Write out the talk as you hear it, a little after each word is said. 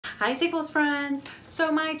Hi Saleables friends!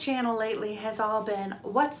 So my channel lately has all been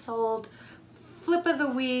what's sold, flip of the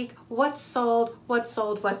week, what's sold, what's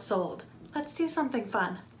sold, what's sold. Let's do something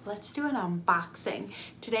fun. Let's do an unboxing.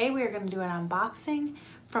 Today we are going to do an unboxing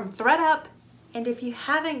from ThredUP, and if you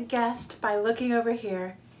haven't guessed by looking over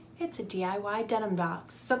here, it's a DIY denim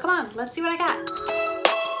box. So come on, let's see what I got.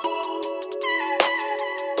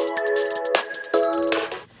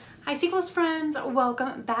 Hi Saleables friends,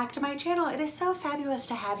 welcome back to my channel. It is so fabulous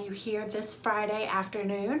to have you here this Friday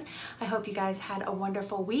afternoon. I hope you guys had a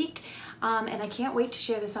wonderful week and I can't wait to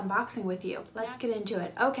share this unboxing with you. Let's get into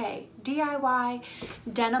it. Okay, DIY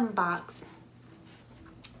denim box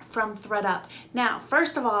from ThredUP. Now,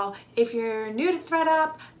 first of all, if you're new to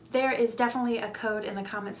ThredUP, there is definitely a code in the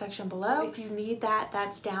comment section below. If you need that,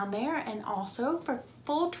 that's down there. And also for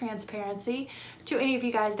full transparency to any of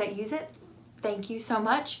you guys that use it, thank you so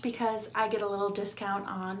much, because I get a little discount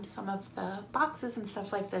on some of the boxes and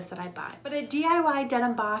stuff like this that I buy. But a DIY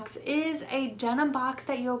denim box is a denim box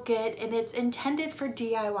that you'll get, and it's intended for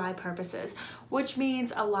DIY purposes, which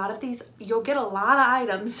means a lot of these, you'll get a lot of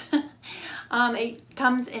items. It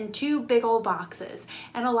comes in two big old boxes,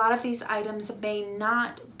 and a lot of these items may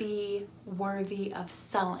not be worthy of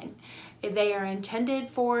selling. They are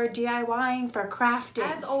intended for DIYing, for crafting.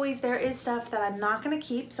 As always, there is stuff that I'm not going to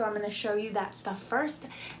keep, so I'm going to show you that stuff first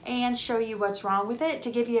and show you what's wrong with it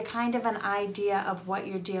to give you a kind of an idea of what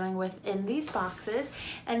you're dealing with in these boxes.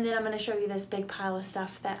 And then I'm going to show you this big pile of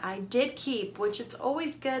stuff that I did keep, which it's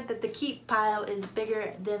always good that the keep pile is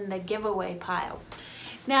bigger than the giveaway pile.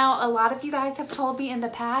 Now, a lot of you guys have told me in the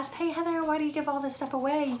past, hey Heather, why do you give all this stuff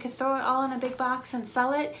away? You could throw it all in a big box and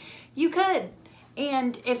sell it. You could.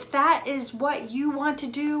 And if that is what you want to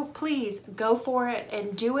do, please go for it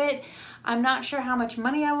and do it. I'm not sure how much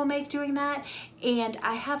money I will make doing that. And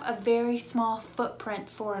I have a very small footprint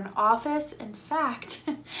for an office. In fact,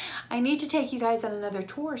 I need to take you guys on another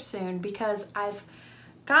tour soon because I've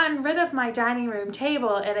gotten rid of my dining room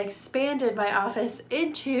table and expanded my office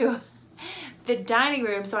into the dining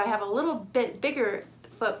room. So I have a little bit bigger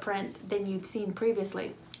footprint than you've seen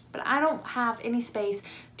previously. But I don't have any space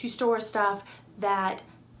to store stuff that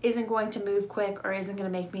isn't going to move quick or isn't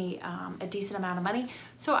going to make me a decent amount of money.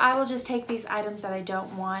 So I will just take these items that I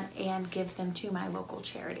don't want and give them to my local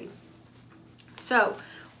charity. So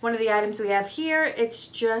one of the items we have here, it's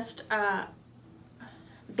just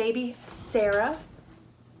baby Sarah.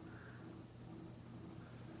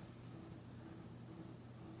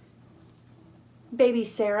 Baby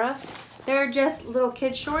Sarah. They're just little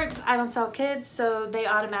kid shorts. I don't sell kids, so they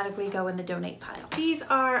automatically go in the donate pile. These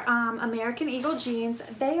are American Eagle jeans.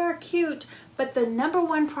 They are cute, but the number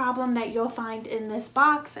one problem that you'll find in this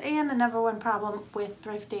box, and the number one problem with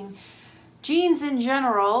thrifting jeans in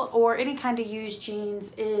general, or any kind of used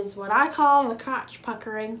jeans, is what I call the crotch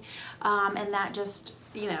puckering. And that just,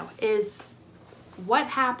 you know, is what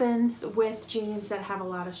happens with jeans that have a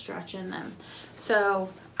lot of stretch in them. So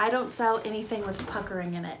I don't sell anything with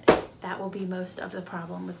puckering in it. That will be most of the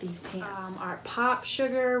problem with these pants. Our Pop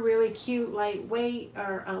Sugar, really cute, lightweight,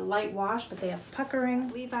 or a light wash, but they have puckering.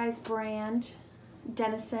 Levi's brand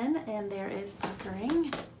Denizen, and there is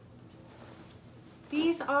puckering.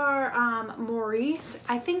 These are Maurice.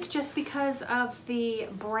 I think just because of the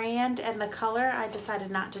brand and the color, I decided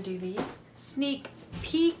not to do these. Sneak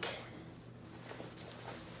Peek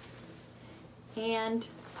and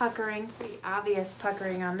puckering. Pretty obvious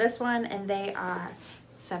puckering on this one, and they are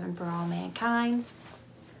 7 for All Mankind.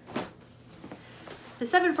 The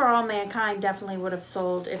 7 for All Mankind definitely would have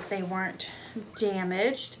sold if they weren't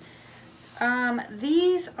damaged.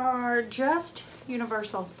 These are just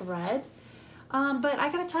universal thread. But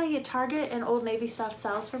I gotta tell you, Target and Old Navy stuff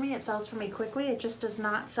sells for me. It sells for me quickly. It just does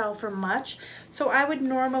not sell for much. So I would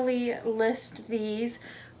normally list these,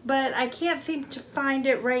 but I can't seem to find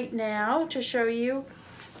it right now to show you.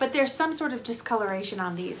 But there's some sort of discoloration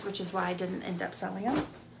on these, which is why I didn't end up selling them.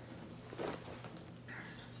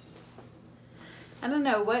 I don't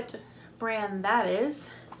know what brand that is,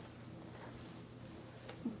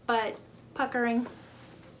 but puckering.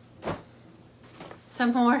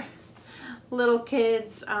 Some more little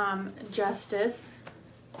kids Justice.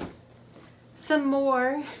 Some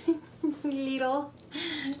more little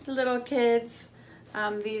kids.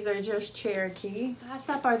 These are just Cherokee. Last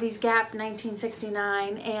up are these Gap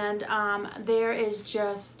 1969, and there is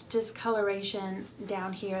just discoloration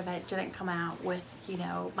down here that didn't come out with, you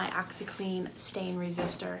know, my OxiClean stain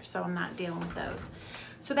resistor, so I'm not dealing with those.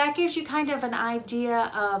 So that gives you kind of an idea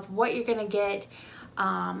of what you're gonna get.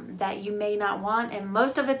 that you may not want, and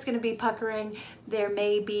most of it's going to be puckering. There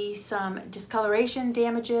may be some discoloration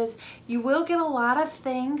damages. You will get a lot of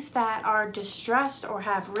things that are distressed or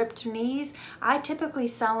have ripped knees. I typically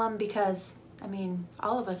sell them because, I mean,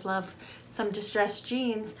 all of us love some distressed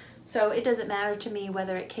jeans, so it doesn't matter to me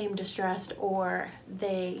whether it came distressed or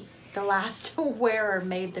the last wearer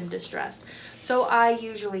made them distressed. So I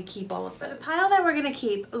usually keep all of those. The pile that we're gonna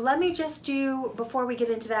keep, let me just do, before we get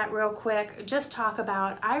into that real quick, just talk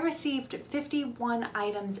about, I received 51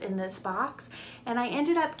 items in this box, and I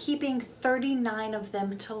ended up keeping 39 of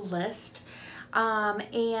them to list.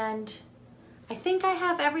 And I think I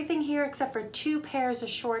have everything here except for 2 pairs of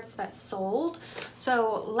shorts that sold.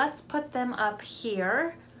 So let's put them up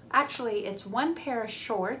here. Actually, it's 1 pair of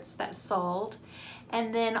shorts that sold,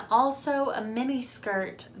 and then also a mini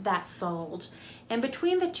skirt that sold. And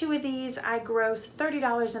between the 2 of these, I grossed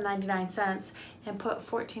 $30.99 and put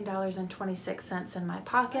 $14.26 in my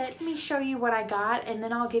pocket. Let me show you what I got, and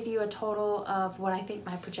then I'll give you a total of what I think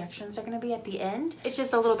my projections are gonna be at the end. It's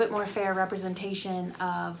just a little bit more fair representation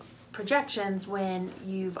of projections when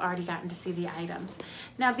you've already gotten to see the items.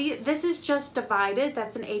 Now this is just divided.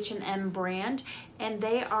 That's an H&M brand, and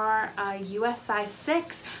they are a US size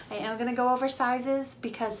 6. I am going to go over sizes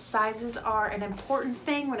because sizes are an important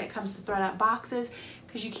thing when it comes to ThredUP boxes,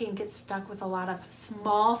 because you can get stuck with a lot of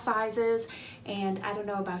small sizes, and I don't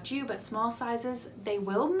know about you, but small sizes, they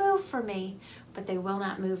will move for me, but they will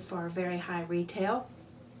not move for a very high retail.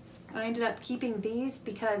 I ended up keeping these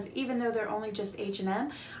because even though they're only just H&M,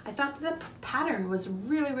 I thought that the pattern was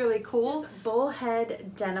really, really cool.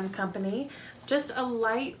 Bullhead Denim Company, just a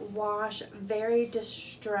light wash, very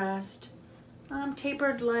distressed,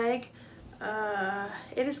 tapered leg.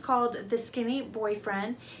 It is called the Skinny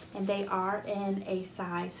Boyfriend, and they are in a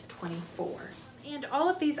size 24. And all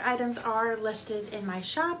of these items are listed in my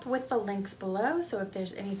shop with the links below, so if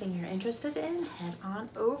there's anything you're interested in, head on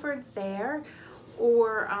over there,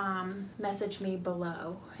 or message me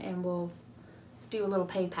below and we'll do a little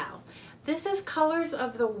PayPal. This is Colors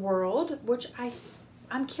of the World, which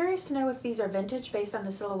I'm curious to know if these are vintage based on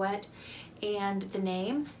the silhouette and the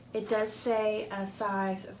name. It does say a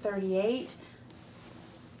size 38.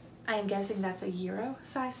 I am guessing that's a Euro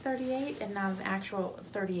size 38 and not an actual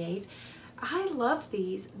 38. I love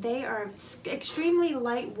these. They are extremely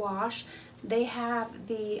light wash. They have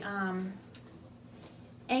the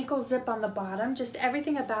ankle zip on the bottom. Just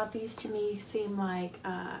everything about these to me seem like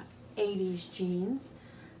 80s jeans,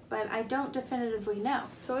 but I don't definitively know.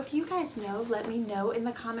 So if you guys know, let me know in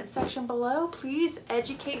the comment section below. Please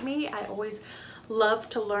educate me. I always love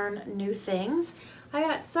to learn new things. I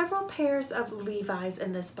got several pairs of Levi's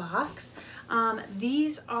in this box.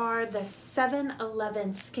 These are the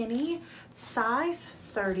 711 Skinny, size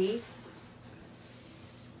 30.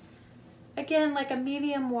 Again, like a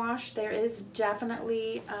medium wash, there is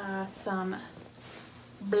definitely some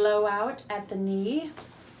blowout at the knee.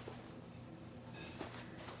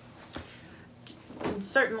 And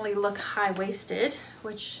certainly look high-waisted,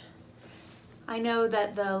 which I know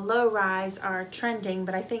that the low-rise are trending,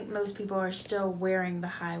 but I think most people are still wearing the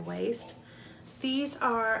high waist. These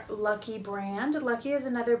are Lucky brand. Lucky is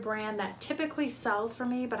another brand that typically sells for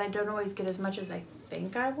me, but I don't always get as much as I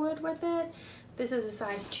think I would with it. This is a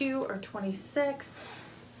size 2 or 26.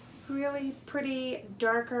 Really pretty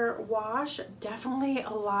darker wash. Definitely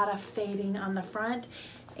a lot of fading on the front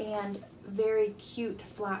and very cute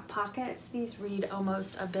flat pockets. These read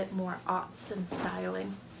almost a bit more aughts in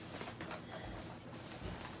styling.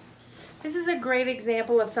 This is a great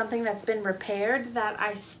example of something that's been repaired that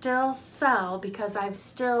I still sell because I've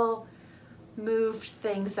still moved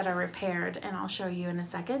things that are repaired, and I'll show you in a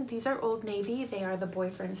second. These are Old Navy. They are the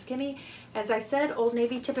Boyfriend Skinny. As I said, Old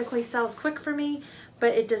Navy typically sells quick for me,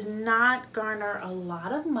 but it does not garner a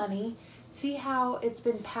lot of money. See how it's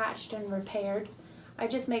been patched and repaired? I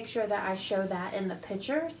just make sure that I show that in the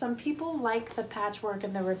picture. Some people like the patchwork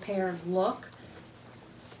and the repaired look.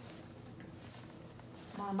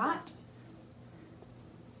 Marmot.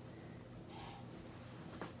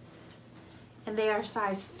 And they are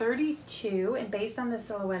size 32, and based on the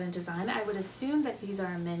silhouette and design, I would assume that these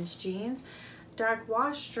are men's jeans. Dark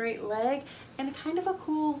wash, straight leg, and kind of a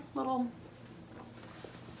cool little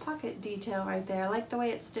pocket detail right there. I like the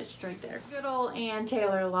way it's stitched right there. Good old Ann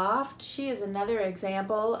Taylor Loft. She is another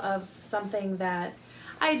example of something that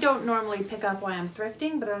I don't normally pick up while I'm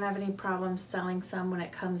thrifting, but I don't have any problem selling some when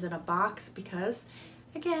it comes in a box because,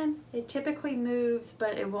 again, it typically moves,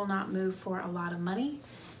 but it will not move for a lot of money.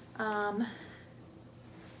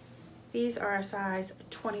 These are a size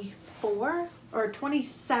 24 or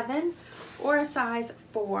 27 or a size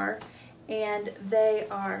 4. And they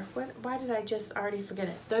are, why did I just already forget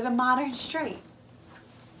it? They're the modern straight.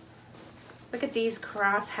 Look at these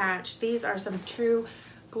crosshatch. These are some true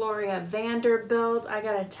Gloria Vanderbilt. I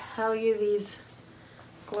gotta tell you, these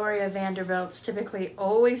Gloria Vanderbilts typically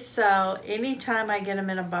always sell anytime I get them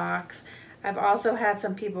in a box. I've also had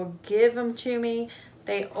some people give them to me.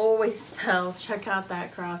 They always sell. Check out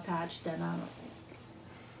that crosshatch denim.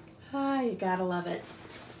 Ah, you gotta love it.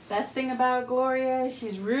 Best thing about Gloria,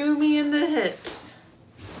 she's roomy in the hips.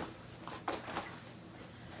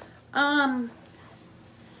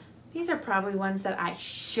 These are probably ones that I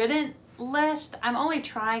shouldn't list. I'm only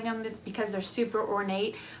trying them because they're super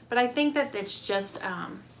ornate, but I think that it's just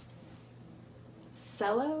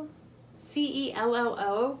Cello,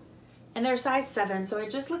 C-E-L-L-O, and they're size 7, so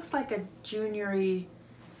it just looks like a junior-y,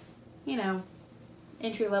 you know,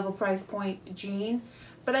 entry-level price point jean.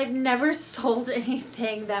 But I've never sold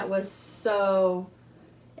anything that was so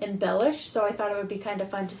embellished, so I thought it would be kind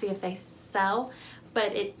of fun to see if they sell.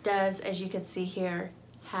 But it does, as you can see here,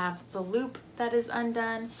 have the loop that is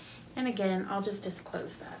undone. And again, I'll just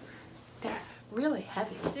disclose that. They're really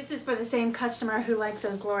heavy. This is for the same customer who likes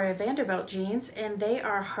those Gloria Vanderbilt jeans, and they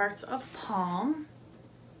are Hearts of Palm.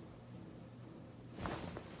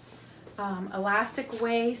 Elastic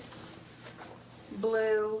waist,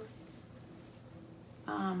 blue.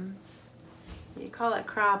 You call it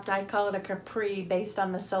cropped, I call it a capri based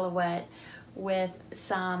on the silhouette with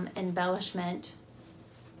some embellishment.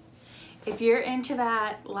 If you're into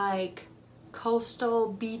that like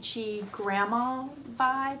coastal beachy grandma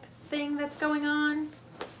vibe thing that's going on,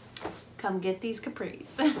 come get these capris.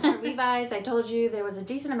 Levi's, I told you there was a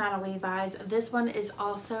decent amount of Levi's. This one is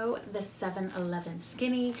also the 711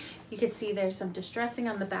 skinny. You can see there's some distressing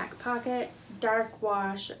on the back pocket, dark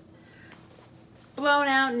wash, blown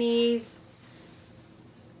out knees.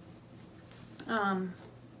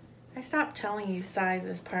 I stopped telling you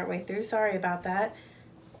sizes partway through. Sorry about that.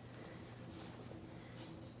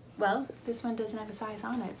 Well, this one doesn't have a size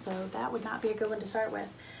on it, so that would not be a good one to start with.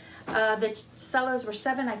 The cellos were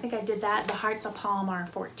 7. I think I did that. The Hearts of Palm are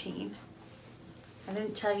 14. I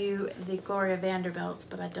didn't tell you the Gloria Vanderbilts,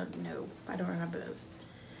 but I don't know. I don't remember those.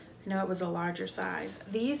 I know it was a larger size.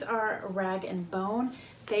 These are Rag and Bone.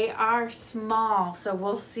 They are small, so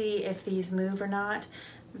we'll see if these move or not.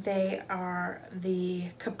 They are the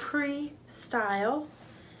capri style,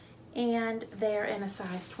 and they're in a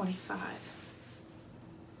size 25.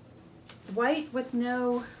 White with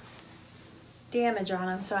no damage on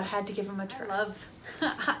them, so I had to give them a try.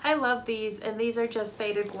 I love these, and these are just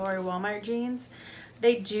faded Glory Walmart jeans.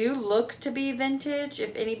 They do look to be vintage,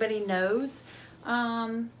 if anybody knows.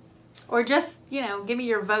 Or just, you know, give me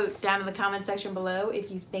your vote down in the comment section below if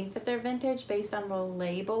you think that they're vintage based on the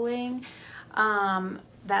labeling.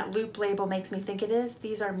 That loop label makes me think it is.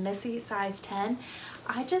 These are Missy size 10.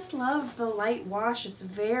 I just love the light wash. It's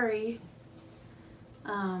very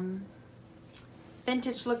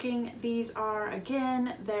vintage looking. These are,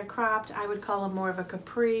 again, they're cropped. I would call them more of a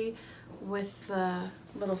capri with the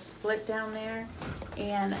little slit down there,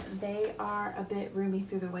 and they are a bit roomy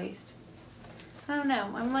through the waist. I don't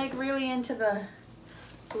know, I'm like really into the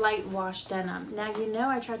light wash denim. Now, you know,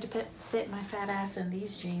 I tried to fit my fat ass in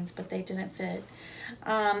these jeans, but they didn't fit.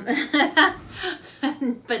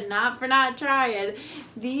 But not for not trying.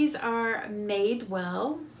 These are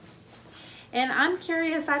Madewell. And I'm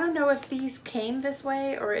curious, I don't know if these came this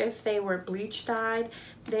way or if they were bleach dyed.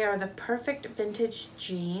 They are the perfect vintage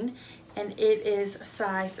jean, and it is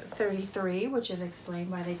size 33, which would explain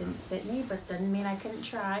why they didn't fit me, but doesn't mean I couldn't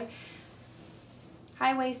try.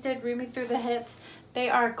 High-waisted, roomy through the hips. They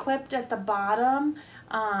are clipped at the bottom.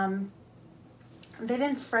 They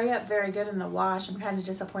didn't fray up very good in the wash. I'm kind of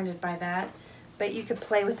disappointed by that, but you could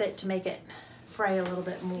play with it to make it fray a little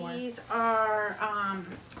bit more. These are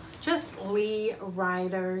just Lee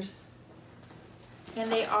Riders,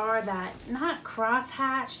 and they are that, not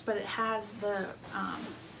cross-hatched, but it has the,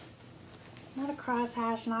 not a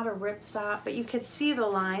cross-hatch, not a ripstop, but you could see the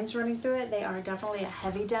lines running through it. They are definitely a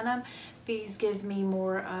heavy denim. These give me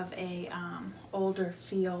more of a older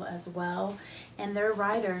feel as well, and they're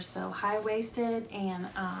riders, so high-waisted and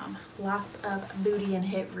lots of booty and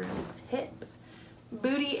hip room.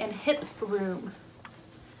 Booty and hip room.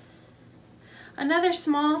 Another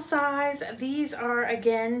small size. These are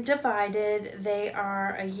again divided. They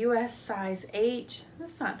are a US size 8.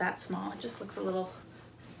 That's not that small. It just looks a little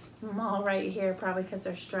small right here, probably because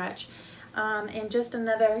they're stretch. And just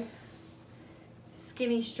another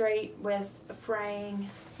skinny straight with fraying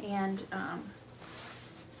and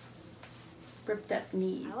ripped up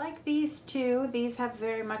knees. I like these too. These have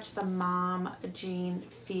very much the mom jean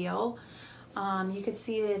feel. You can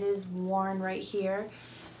see it is worn right here.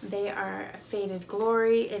 They are Faded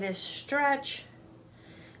Glory. It is stretch.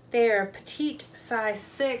 They are petite, size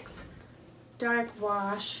 6, dark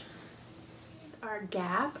wash. These are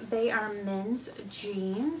Gap. They are men's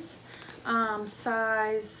jeans,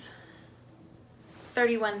 size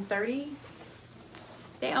 31-30.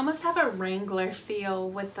 They almost have a Wrangler feel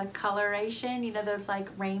with the coloration. You know those like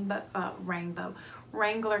Wrangler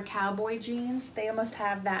cowboy jeans? They almost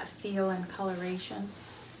have that feel and coloration.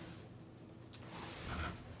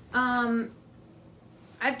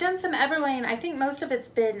 I've done some Everlane. I think most of it's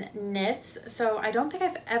been knits, so I don't think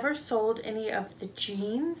I've ever sold any of the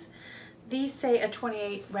jeans. These say a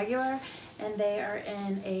 28 regular, and they are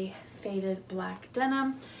in a faded black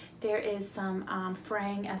denim. There is some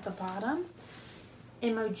fraying at the bottom.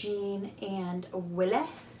 Imogen and Willie.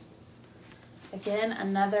 Again,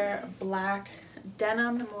 another black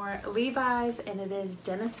denim. Some more Levi's, and it is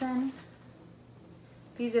Denison.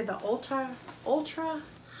 These are the ultra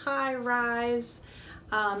high rise,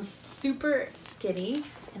 super skinny,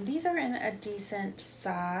 and these are in a decent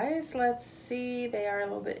size. Let's see, they are a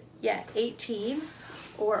little bit, yeah, 18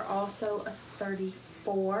 or also a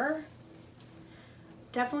 34.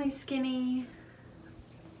 Definitely skinny,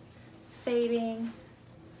 fading,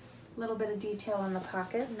 a little bit of detail on the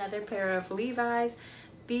pocket. Another pair of Levi's.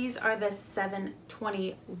 These are the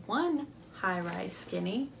 721 high-rise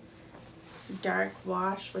skinny. Dark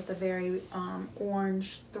wash with a very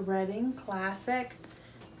orange threading, classic.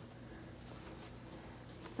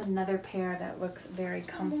 It's another pair that looks very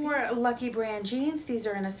comfy. More Lucky Brand jeans. These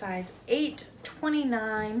are in a size 8,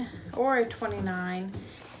 29, or a 29.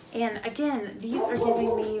 And again, these are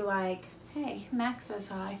giving me like, hey, Max says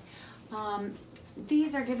hi.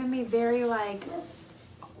 These are giving me very like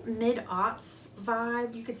mid-aughts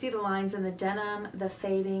vibes. You can see the lines in the denim, the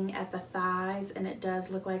fading at the thighs, and it does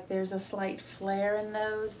look like there's a slight flare in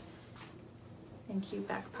those. And cute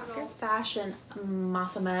back pocket. Fashion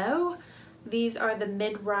Massimo. These are the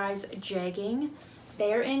mid-rise jegging.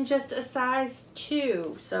 They're in just a size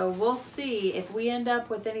 2, so we'll see if we end up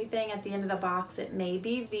with anything at the end of the box. It may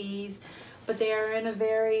be these, but they are in a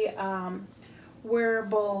very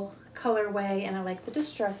wearable colorway, and I like the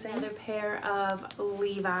distressing. Another pair of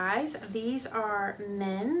Levi's. These are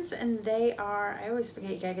men's, and they are, I always forget,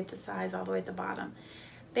 you gotta get the size all the way at the bottom.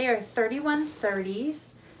 They are 31-30s.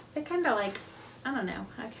 They're kind of like, I don't know,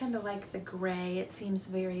 I kind of like the gray. It seems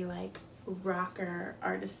very like rocker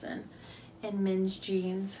artisan. And men's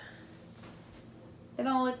jeans. They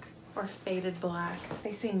don't look, or faded black.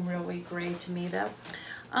 They seem really gray to me though.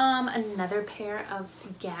 Another pair of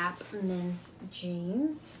Gap men's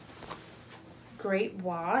jeans. Great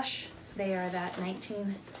wash. They are that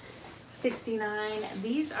 1969.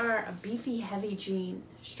 These are a beefy heavy jean.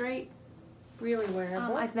 Straight, really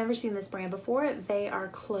wearable. I've never seen this brand before. They are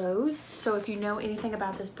closed, so if you know anything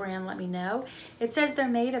about this brand, let me know. It says they're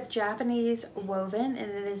made of Japanese woven,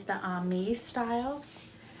 and it is the Ami style.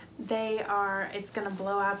 They are, it's gonna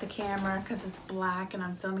blow out the camera because it's black and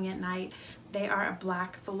I'm filming at night. They are a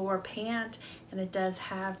black velour pant, and it does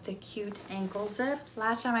have the cute ankle zips.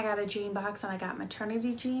 Last time I got a jean box and I got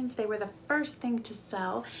maternity jeans, they were the first thing to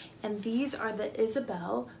sell, and these are the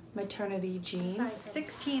Isabel maternity jeans. Size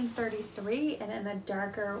 16-33, and in a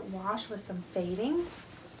darker wash with some fading.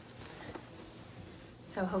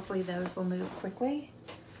 So hopefully those will move quickly.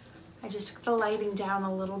 I just took the lighting down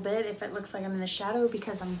a little bit if it looks like I'm in the shadow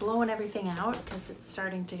because I'm blowing everything out because it's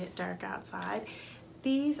starting to get dark outside.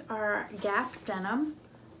 These are Gap denim,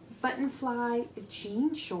 button fly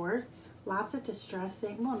jean shorts, lots of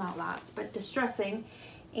distressing, well not lots, but distressing,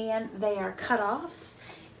 and they are cutoffs,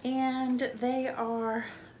 and they are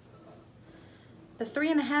the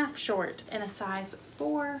 3.5 short in a size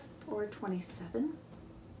 4 or 27.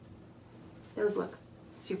 Those look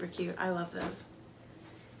super cute. I love those.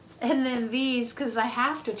 And then these, because I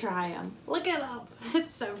have to try them. Look at them.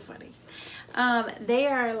 It's so funny. They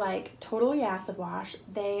are like totally acid wash.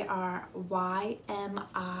 They are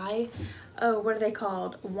YMI. Oh, what are they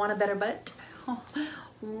called? Want a Better Butt?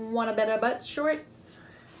 Want a Better Butt shorts.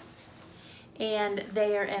 And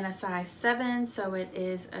they are in a size 7, so it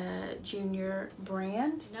is a junior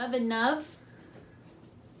brand. Nuv and Nuv.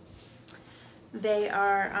 They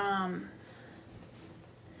are,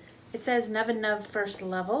 it says Nuv and Nuv First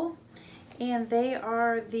Level. And they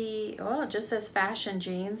are the, well, it just says fashion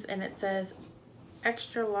jeans, and it says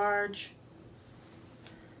extra large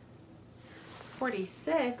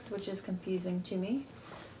 46, which is confusing to me.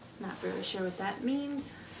 Not really sure what that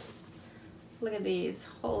means. Look at these,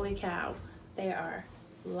 holy cow. They are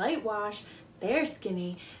light wash, they're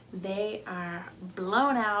skinny, they are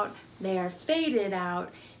blown out, they are faded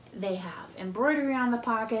out, They have embroidery on the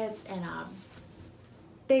pockets and a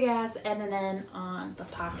big ass M&M on the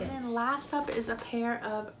pocket. And then last up is a pair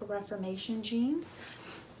of Reformation jeans.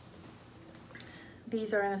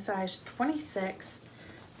 These are in a size 26.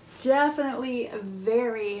 Definitely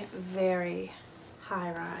very, very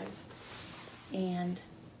high rise. And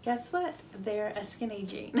guess what? They're a skinny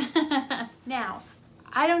jean. Now,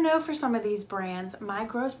 I don't know for some of these brands, my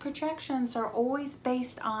gross projections are always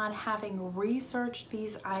based on having researched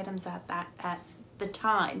these items at the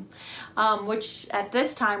time, which at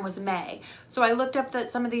this time was May. So I looked up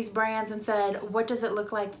some of these brands and said, what does it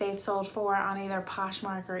look like they've sold for on either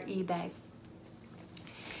Poshmark or eBay?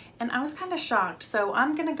 And I was kind of shocked. So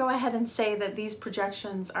I'm gonna go ahead and say that these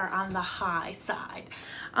projections are on the high side.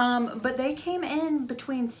 But they came in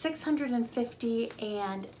between $650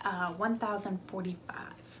 and $1,045.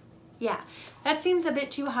 Yeah, that seems a bit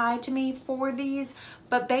too high to me for these,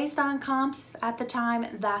 but based on comps at the time,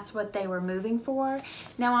 that's what they were moving for.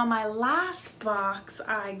 Now on my last box,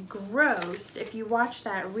 I grossed, if you watch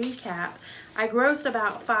that recap, I grossed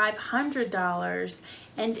about $500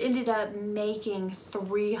 and ended up making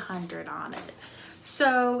 $300 on it.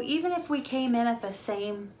 So even if we came in at the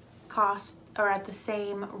same cost or at the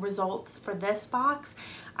same results for this box,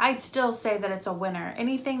 I'd still say that it's a winner.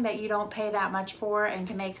 Anything that you don't pay that much for and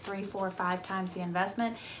can make 3, 4, 5 times the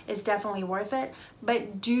investment is definitely worth it.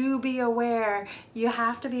 But do be aware, you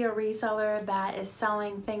have to be a reseller that is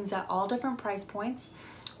selling things at all different price points,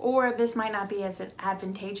 or this might not be as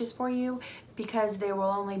advantageous for you because there will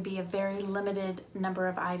only be a very limited number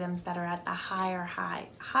of items that are at the high or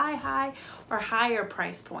higher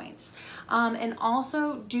price points. And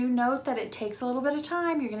also do note that it takes a little bit of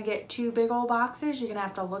time. You're gonna get 2 big old boxes. You're gonna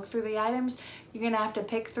have to look through the items. You're gonna have to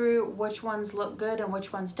pick through which ones look good and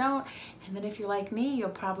which ones don't. And then if you're like me, you'll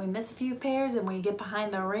probably miss a few pairs, and when you get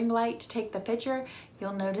behind the ring light to take the picture,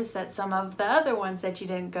 you'll notice that some of the other ones that you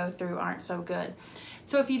didn't go through aren't so good.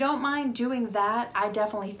 So if you don't mind doing that, I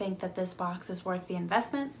definitely think that this box is worth the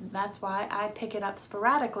investment. That's why I pick it up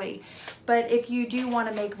sporadically. But if you do want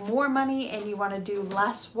to make more money and you want to do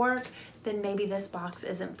less work, then maybe this box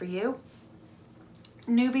isn't for you.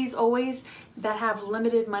 Newbies always that have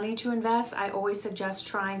limited money to invest, I always suggest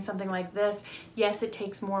trying something like this. Yes, it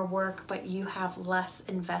takes more work, but you have less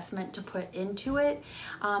investment to put into it.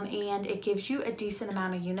 And it gives you a decent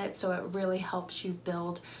amount of units, so it really helps you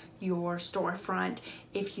build your storefront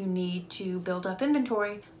if you need to build up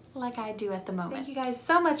inventory like I do at the moment. Thank you guys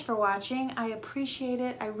so much for watching. I appreciate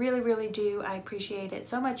it. I really, really do. I appreciate it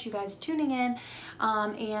so much, you guys tuning in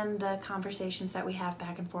and the conversations that we have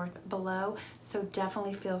back and forth below. So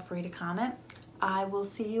definitely feel free to comment. I will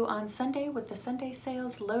see you on Sunday with the Sunday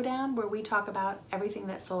Sales Lowdown, where we talk about everything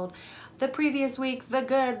that sold the previous week, the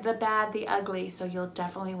good, the bad, the ugly. So you'll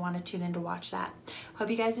definitely want to tune in to watch that.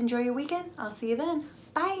 Hope you guys enjoy your weekend. I'll see you then.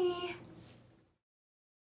 Bye.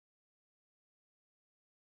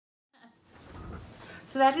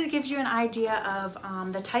 So that gives you an idea of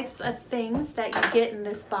the types of things that you get in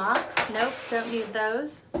this box. Nope, don't need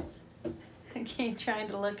those. Okay, trying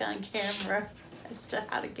to look on camera as to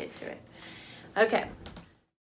how to get to it. Okay,